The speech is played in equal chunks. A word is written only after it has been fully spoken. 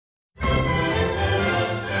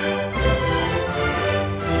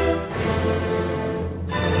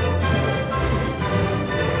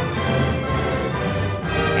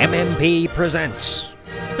KevinMMP presents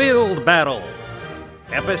Build Battle,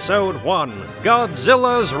 Episode 1,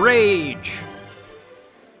 Godzilla's Rage!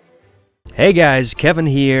 Hey guys, Kevin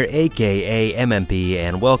here, aka MMP,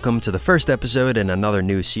 and welcome to the first episode in another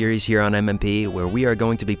new series here on MMP, where we are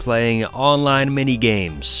going to be playing online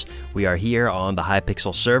mini-games. We are here on the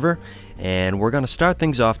Hypixel server, and we're going to start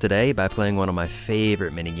things off today by playing one of my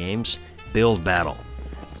favorite mini-games, Build Battle.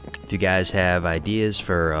 If you guys have ideas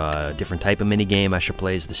for a different type of minigame I should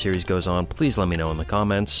play as the series goes on, please let me know in the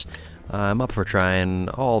comments. I'm up for trying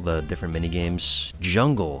all the different minigames.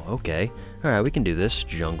 Jungle, okay. Alright, we can do this.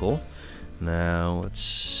 Jungle. Now, let's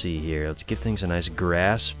see here. Let's give things a nice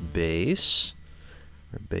grass base.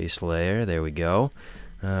 Or base layer. There we go.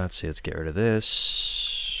 Let's see, let's get rid of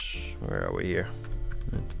this. Where are we here?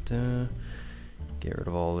 Get rid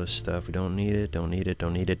of all this stuff. We don't need it, don't need it,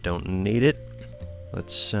 don't need it, don't need it.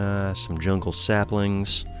 Let's, some jungle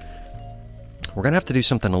saplings. We're gonna have to do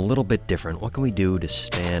something a little bit different. What can we do to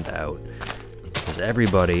stand out? Because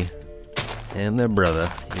everybody and their brother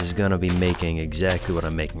is gonna be making exactly what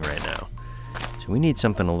I'm making right now. So we need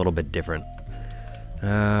something a little bit different.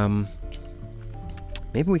 Maybe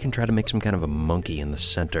we can try to make some kind of a monkey in the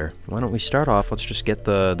center. Why don't we start off, let's just get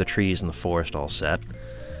the trees and the forest all set.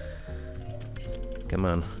 Come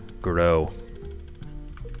on, grow.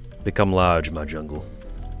 Become large, my jungle.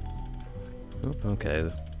 Oh, okay,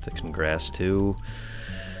 take some grass too.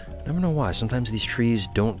 Never know why, sometimes these trees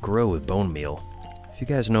don't grow with bone meal. If you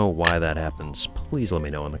guys know why that happens, please let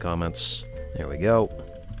me know in the comments. There we go.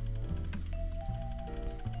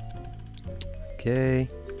 Okay.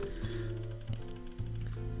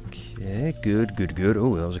 Okay, good, good, good.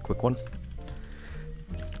 Oh, that was a quick one.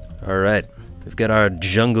 Alright, we've got our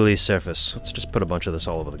jungly surface. Let's just put a bunch of this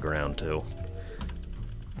all over the ground too.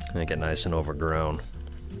 Make it nice and overgrown.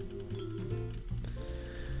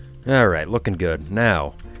 Alright, looking good.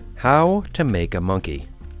 Now, how to make a monkey.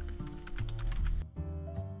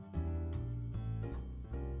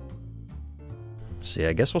 Let's see,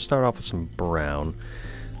 I guess we'll start off with some brown.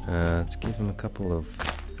 Let's give him a couple of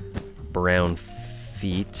brown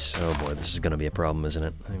feet. Oh boy, this is going to be a problem, isn't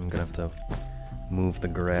it? I'm going to have to move the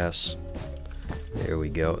grass. There we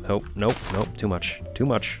go. Oh, nope, nope, too much. Too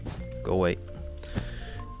much. Go away.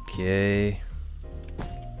 Okay.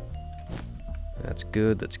 That's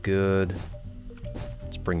good, that's good.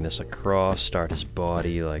 Let's bring this across, start his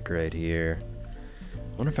body, like right here.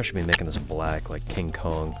 I wonder if I should be making this black, like King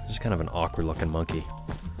Kong. This is kind of an awkward looking monkey.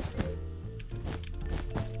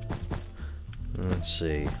 Let's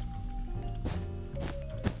see.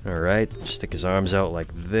 Alright, stick his arms out like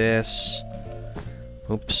this.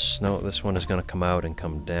 Oops, no, this one is gonna come out and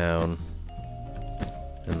come down.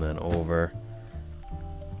 And then over.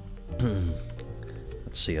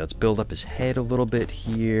 Let's see, let's build up his head a little bit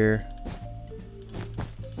here.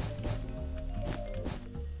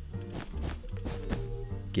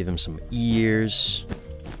 Give him some ears.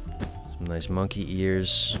 Some nice monkey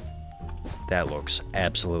ears. That looks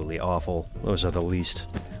absolutely awful. Those are the least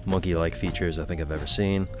monkey-like features I think I've ever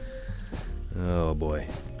seen. Oh boy.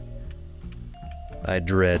 I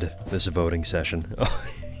dread this voting session. Oh,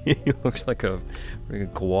 he looks like a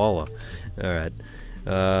freaking koala. Alright.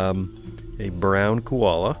 A brown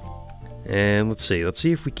koala. And let's see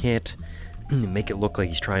if we can't make it look like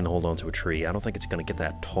he's trying to hold on to a tree. I don't think it's going to get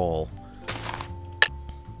that tall.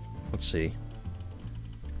 Let's see.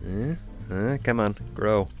 Come on,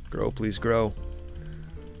 grow. Grow, please grow.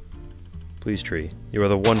 Please, tree. You are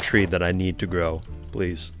the one tree that I need to grow.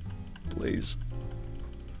 Please. Please.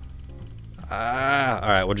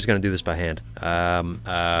 Alright, we're just going to do this by hand.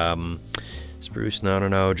 Spruce, no.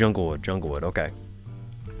 Junglewood, okay.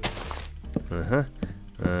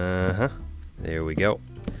 There we go.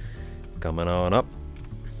 Coming on up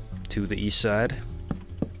to the east side.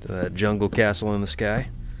 To that jungle castle in the sky.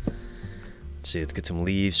 Let's see, let's get some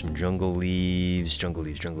leaves, some jungle leaves. Jungle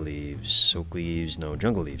leaves. Soak leaves. No,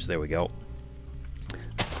 jungle leaves. There we go.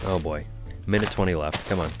 Oh boy. Minute 20 left.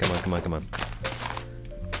 Come on.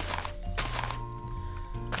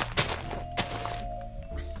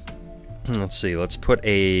 Let's see, let's put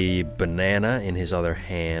a banana in his other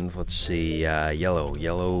hand. Let's see, yellow.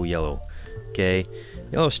 Okay,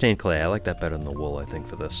 yellow stained clay. I like that better than the wool, I think,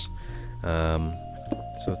 for this. So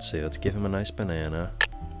let's see, let's give him a nice banana.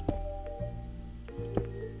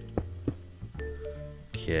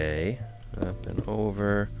 Okay, up and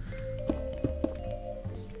over.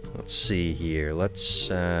 Let's see here, let's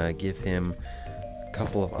give him a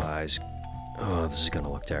couple of eyes. Oh, this is gonna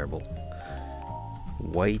look terrible.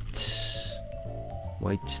 White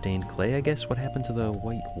stained clay, I guess? What happened to the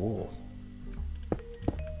white wool?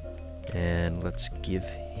 And let's give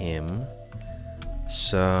him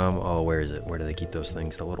some... Oh, where is it? Where do they keep those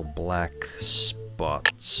things? The little black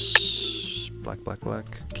spots. Black.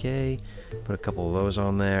 Okay. Put a couple of those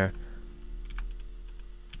on there.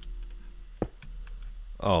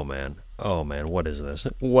 Oh, man. Oh, man. What is this?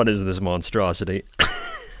 What is this monstrosity?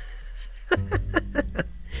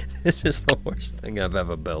 This is the worst thing I've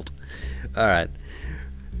ever built. Alright.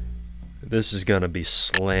 This is gonna be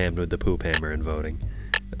slammed with the poop hammer in voting.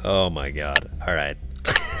 Oh my god. Alright.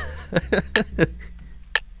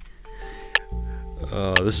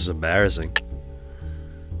 Oh, this is embarrassing.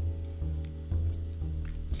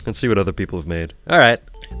 Let's see what other people have made. Alright.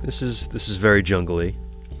 This is very jungly.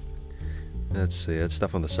 Let's see, that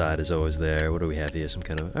stuff on the side is always there. What do we have here? Some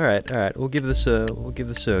kind of... Alright. We'll give this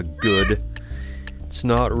a good. It's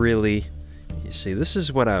not really... You see, this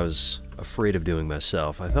is what I was afraid of doing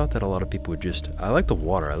myself. I thought that a lot of people would just... I like the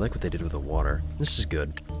water. I like what they did with the water. This is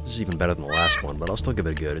good. This is even better than the last one, but I'll still give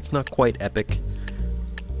it a good. It's not quite epic.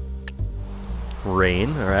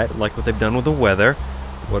 Rain, alright. Like what they've done with the weather.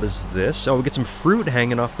 What is this? Oh, we get some fruit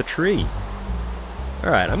hanging off the tree.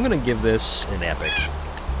 Alright, I'm gonna give this an epic.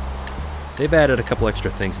 They've added a couple extra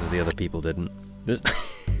things that the other people didn't. This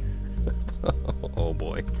oh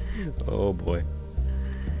boy. Oh boy.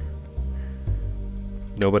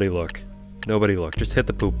 Nobody look. Nobody look. Just hit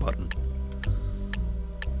the poop button.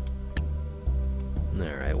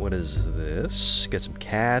 Alright, what is this? Get some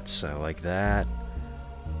cats. I like that.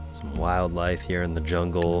 Some wildlife here in the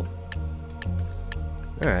jungle.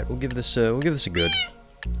 Alright, we'll give this a good.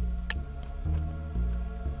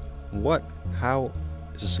 What? How?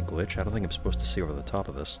 Is this a glitch? I don't think I'm supposed to see over the top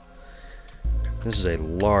of this. This is a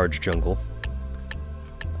large jungle.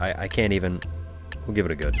 I can't even... We'll give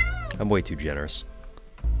it a good. I'm way too generous.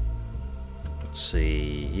 Let's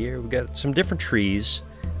see here. We got some different trees.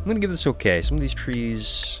 I'm gonna give this okay. Some of these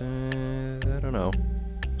trees... I don't know.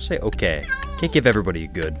 I'll say okay. Can't give everybody a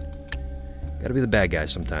good. Gotta be the bad guy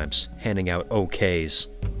sometimes. Handing out okays.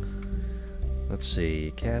 Let's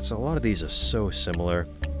see. Cats. A lot of these are so similar.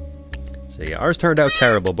 So yeah, ours turned out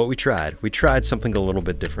terrible, but we tried. We tried something a little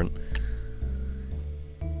bit different.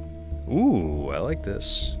 Ooh, I like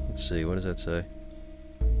this. Let's see, what does that say?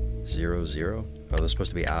 0, 0? Oh, there's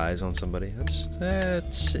supposed to be eyes on somebody.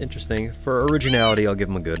 That's interesting. For originality, I'll give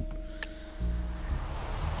them a good.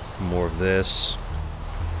 More of this.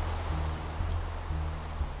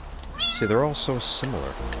 See, they're all so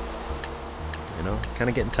similar. You know, kind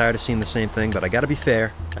of getting tired of seeing the same thing, but I gotta be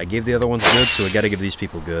fair. I gave the other ones good, so I gotta give these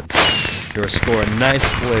people good. Your score in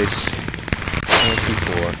 9th place.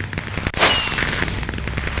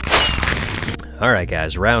 24. Alright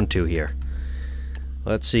guys, round 2 here.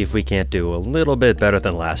 Let's see if we can't do a little bit better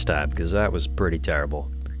than last time, because that was pretty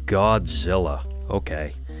terrible. Godzilla.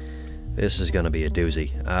 Okay. This is gonna be a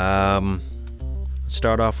doozy. Let's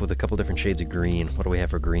start off with a couple different shades of green. What do we have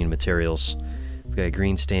for green materials? We've got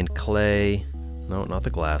green stained clay. No, not the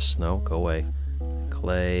glass. No, go away.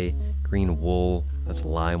 Clay, green wool. That's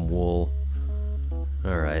lime wool.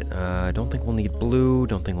 Alright, I don't think we'll need blue.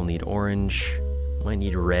 Don't think we'll need orange. Might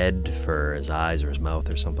need red for his eyes or his mouth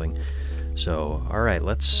or something. So, alright,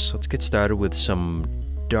 let's get started with some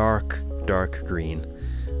dark green.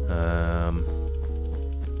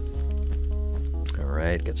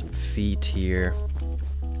 Alright, got some feet here.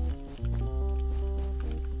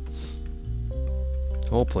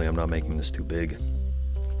 Hopefully I'm not making this too big.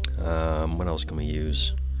 What else can we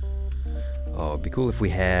use? Oh, it'd be cool if we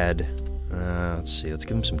had... let's see, let's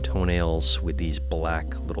give him some toenails with these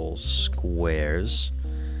black little squares.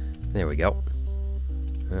 There we go.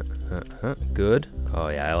 Good. Oh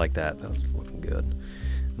yeah, I like that. That's looking good.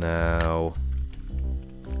 Now...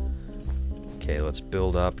 Okay, let's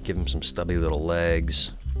build up, give him some stubby little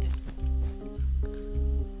legs.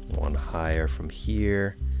 One higher from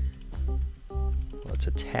here. Let's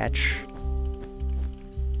attach.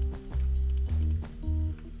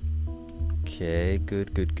 Okay,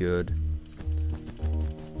 good.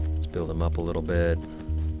 Let's build him up a little bit.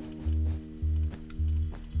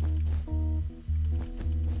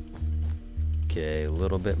 Okay, a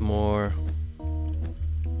little bit more.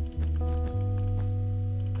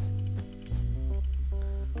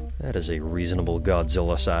 That is a reasonable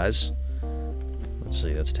Godzilla size. Let's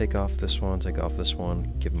see, let's take off this one,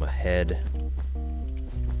 give him a head.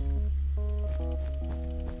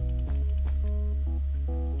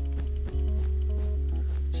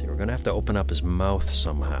 See, we're gonna have to open up his mouth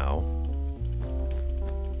somehow.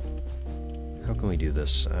 How can we do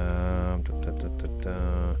this?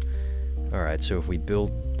 Alright, so if we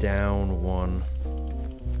build down one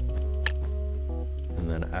and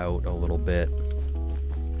then out a little bit.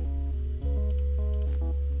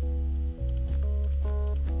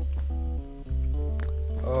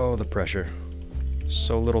 Oh, the pressure.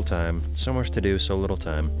 So little time. So much to do, so little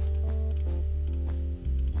time.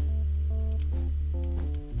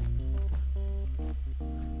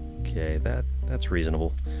 Okay, that's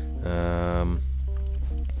reasonable.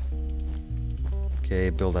 Okay,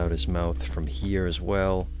 build out his mouth from here as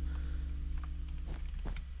well.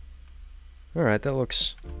 Alright, that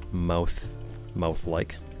looks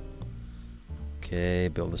mouth-like. Okay,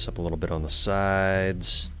 build this up a little bit on the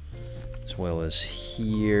sides, as well as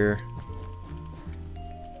here.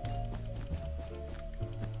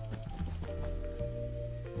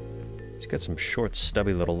 He's got some short,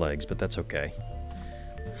 stubby little legs, but that's okay.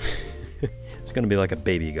 It's gonna be like a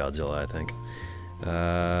baby Godzilla, I think.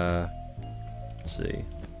 Let's see.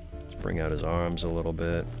 Let's bring out his arms a little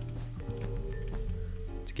bit.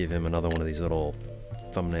 Let's give him another one of these little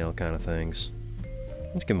thumbnail kind of things.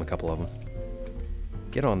 Let's give him a couple of them.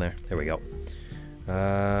 Get on there. There we go.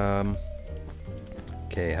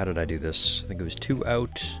 Okay, how did I do this? I think it was 2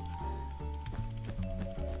 out.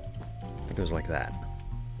 I think it was like that.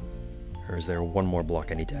 Or is there one more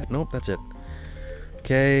block I need to add? Nope, that's it.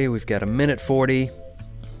 Okay, we've got 1:40.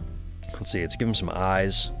 Let's see, let's give him some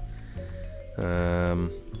eyes.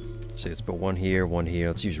 Let's see, let's put one here, one here.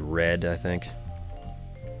 Let's use red, I think.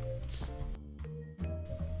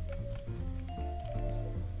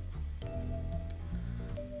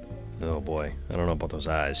 Oh boy, I don't know about those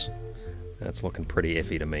eyes. That's looking pretty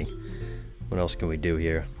iffy to me. What else can we do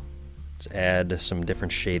here? Let's add some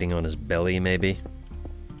different shading on his belly, maybe.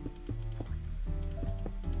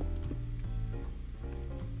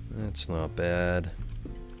 That's not bad.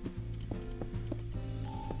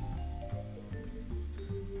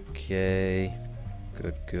 Okay,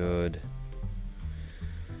 good.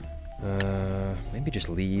 Maybe just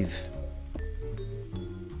leave.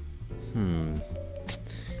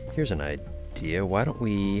 Here's an idea. Why don't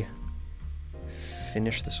we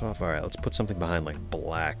finish this off? Alright, let's put something behind, like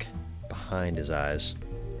black, behind his eyes.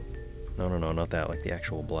 No, not that, like the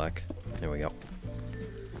actual black. There we go.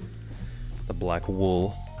 The black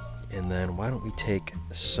wool. And then why don't we take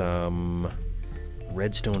some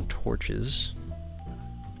redstone torches,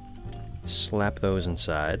 slap those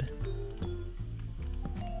inside.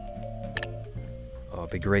 Oh,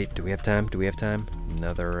 it'd be great. Do we have time?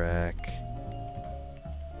 Another rack.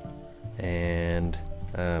 And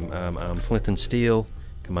flint and steel.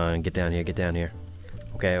 Come on, get down here.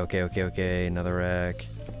 Okay, another rack.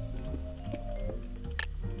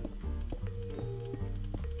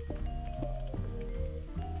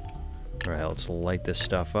 Alright, let's light this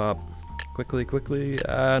stuff up. Quickly.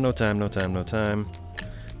 No time.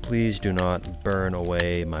 Please do not burn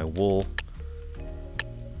away my wool.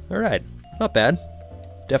 Alright, not bad.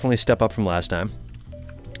 Definitely a step up from last time.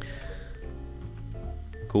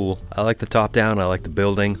 Cool. I like the top down, I like the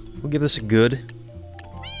building. We'll give this a good.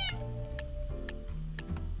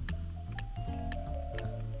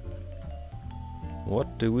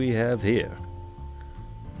 What do we have here?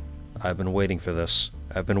 I've been waiting for this.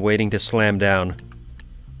 I've been waiting to slam down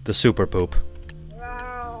the super poop.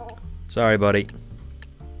 Sorry, buddy.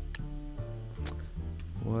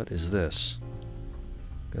 What is this?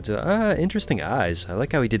 Interesting eyes. I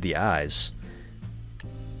like how he did the eyes.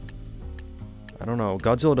 I don't know.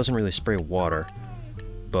 Godzilla doesn't really spray water.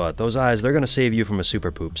 But those eyes, they're going to save you from a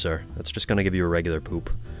super poop, sir. That's just going to give you a regular poop.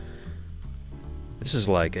 This is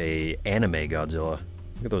like a anime Godzilla.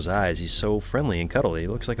 Look at those eyes. He's so friendly and cuddly. He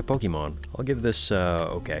looks like a Pokemon. I'll give this,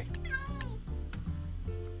 okay.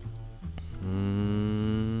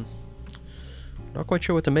 Not quite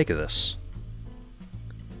sure what to make of this.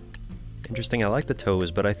 Interesting. I like the toes,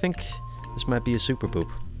 but I think this might be a super poop.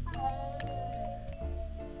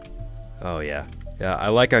 Oh, yeah. Yeah, I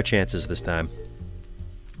like our chances this time.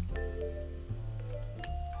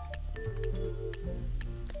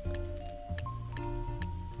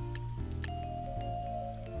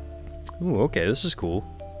 Ooh, okay, this is cool.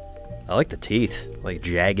 I like the teeth, like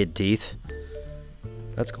jagged teeth.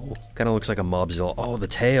 That's cool. Kind of looks like a Mobzilla. Oh, the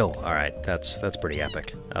tail. All right, that's pretty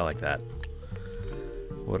epic. I like that.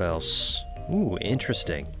 What else? Ooh,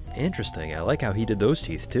 interesting. Interesting. I like how he did those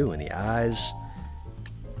teeth too, and the eyes.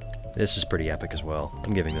 This is pretty epic as well.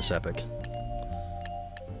 I'm giving this epic.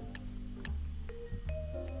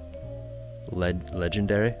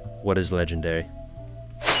 Legendary? What is legendary?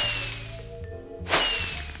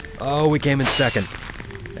 Oh, we came in second.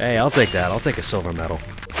 Hey, I'll take that. I'll take a silver medal.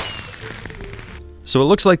 So it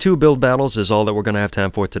looks like 2 build battles is all that we're going to have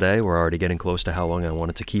time for today. We're already getting close to how long I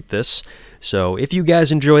wanted to keep this. So if you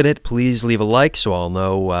guys enjoyed it, please leave a like so I'll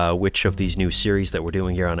know which of these new series that we're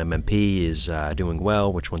doing here on MMP is doing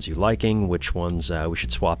well, which ones you're liking, which ones we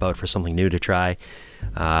should swap out for something new to try.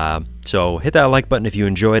 So hit that like button if you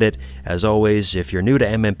enjoyed it. As always, if you're new to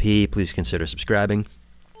MMP, please consider subscribing.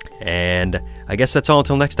 And I guess that's all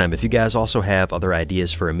until next time. If you guys also have other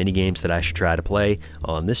ideas for mini-games that I should try to play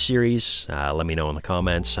on this series, let me know in the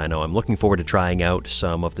comments. I know I'm looking forward to trying out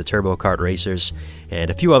some of the Turbo Kart Racers and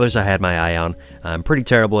a few others I had my eye on. I'm pretty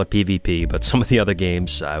terrible at PvP, but some of the other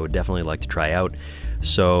games I would definitely like to try out.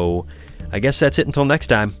 So I guess that's it until next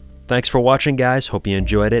time. Thanks for watching, guys. Hope you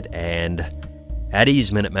enjoyed it, and at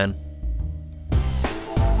ease, Minutemen.